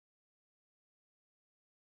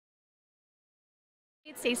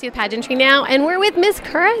It's Stacey with Pageantry now, and we're with Miss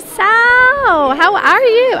Curaçao. How are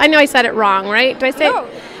you? I know I said it wrong, right? Do I say? No,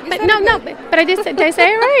 But I did. Did I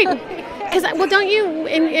say it right? Because don't you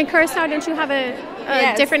in Curaçao? Don't you have a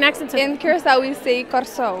Yes. different accent? In Curaçao, we say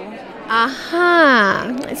Curaçao.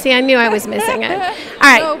 Aha. See, I knew I was missing it. All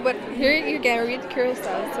right. No, but here you can read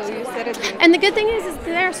Curaçao, so you said it good. And the good thing is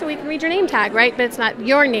there, so we can read your name tag, right? But it's not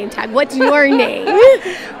your name tag. What's your name?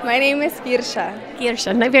 My name is Kyrsha.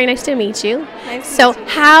 Kyrsha. Very nice to meet you. Nice to So, meet you.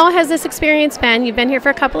 how has this experience been? You've been here for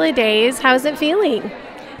a couple of days. How's it feeling?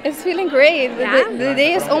 It's feeling great. The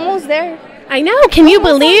day is almost there. I know. Can you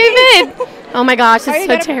believe it? Oh my gosh, Are it's you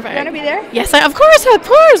so gonna, terrifying. gonna be there? Yes, of course.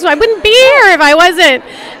 I wouldn't be here if I wasn't.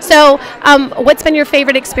 So, what's been your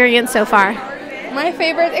favorite experience so far? My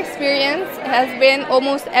favorite experience has been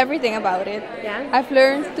almost everything about it. Yeah? I've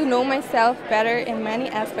learned to know myself better in many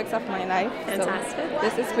aspects of my life. Fantastic. So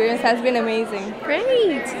this experience has been amazing. Great.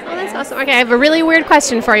 Oh, that's awesome. Okay, I have a really weird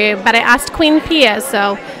question for you, but I asked Queen Pia,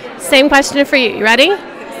 so same question for you. You ready?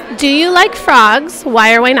 Do you like frogs?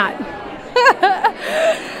 Why or why not?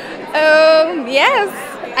 Yes,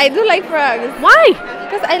 I do like frogs. Why?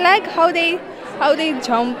 Because I like how they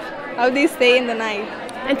jump, how they stay in the night.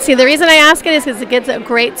 And see, the reason I ask it is because it gets a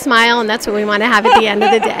great smile, and that's what we want to have at the end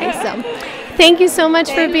of the day. So, thank you so much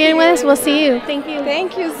for Thank being with us. you. We'll see you. Thank you.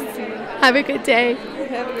 Thank you. Have a good day.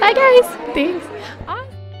 Have a good Bye, day. guys. Thanks.